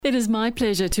It is my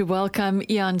pleasure to welcome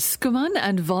Ian Skuman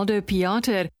and Waldo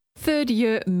Pieter,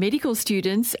 third-year medical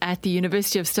students at the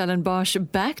University of Stellenbosch,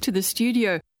 back to the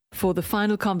studio for the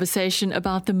final conversation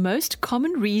about the most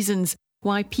common reasons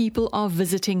why people are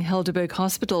visiting Helderberg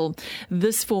Hospital.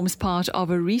 This forms part of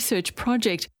a research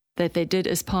project that they did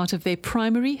as part of their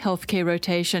primary healthcare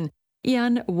rotation.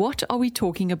 Ian, what are we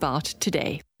talking about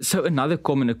today? So another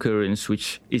common occurrence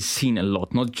which is seen a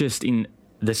lot, not just in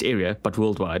this area but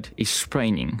worldwide, is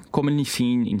spraining, commonly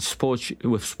seen in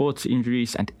sports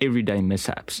injuries and everyday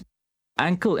mishaps.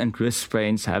 Ankle and wrist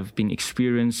sprains have been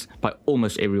experienced by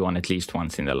almost everyone at least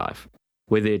once in their life,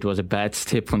 whether it was a bad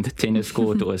step on the tennis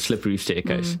court or a slippery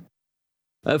staircase.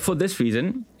 For this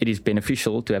reason, it is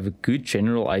beneficial to have a good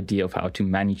general idea of how to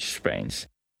manage sprains.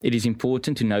 It is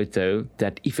important to note, though,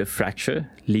 that if a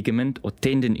fracture, ligament or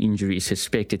tendon injury is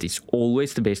suspected, it's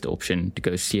always the best option to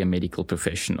go see a medical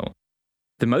professional.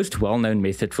 The most well-known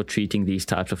method for treating these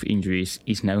types of injuries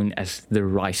is known as the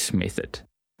RICE method.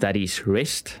 That is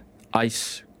rest,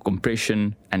 ice,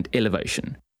 compression, and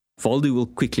elevation. Waldo will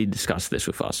quickly discuss this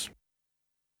with us.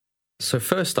 So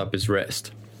first up is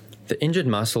rest. The injured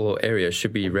muscle or area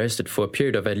should be rested for a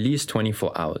period of at least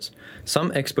 24 hours.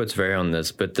 Some experts vary on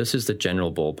this, but this is the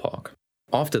general ballpark.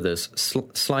 After this,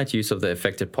 slight use of the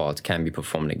affected part can be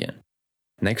performed again.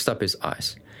 Next up is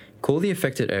ice. Cool the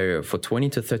affected area for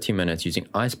 20 to 30 minutes using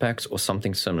ice packs or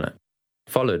something similar,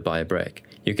 followed by a break.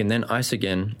 You can then ice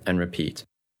again and repeat.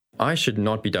 Ice should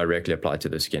not be directly applied to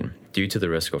the skin due to the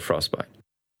risk of frostbite.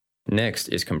 Next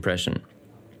is compression.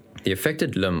 The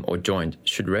affected limb or joint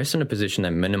should rest in a position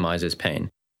that minimizes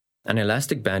pain. An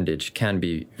elastic bandage can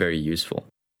be very useful.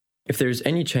 If there is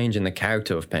any change in the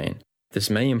character of pain,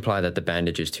 this may imply that the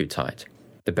bandage is too tight.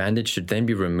 The bandage should then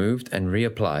be removed and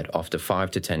reapplied after 5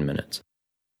 to 10 minutes.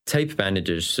 Tape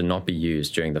bandages should not be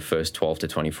used during the first 12 to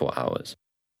 24 hours.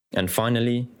 And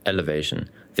finally, elevation.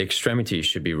 The extremities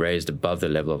should be raised above the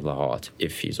level of the heart,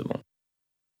 if feasible.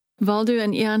 Waldo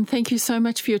and Ian, thank you so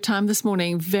much for your time this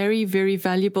morning. Very, very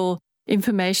valuable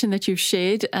information that you've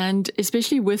shared, and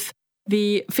especially with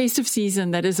the festive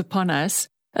season that is upon us,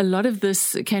 a lot of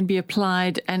this can be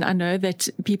applied, and I know that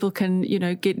people can,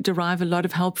 derive a lot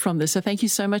of help from this. So thank you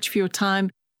so much for your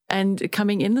time and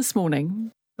coming in this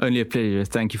morning. Only a pleasure.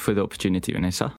 Thank you for the opportunity, Vanessa.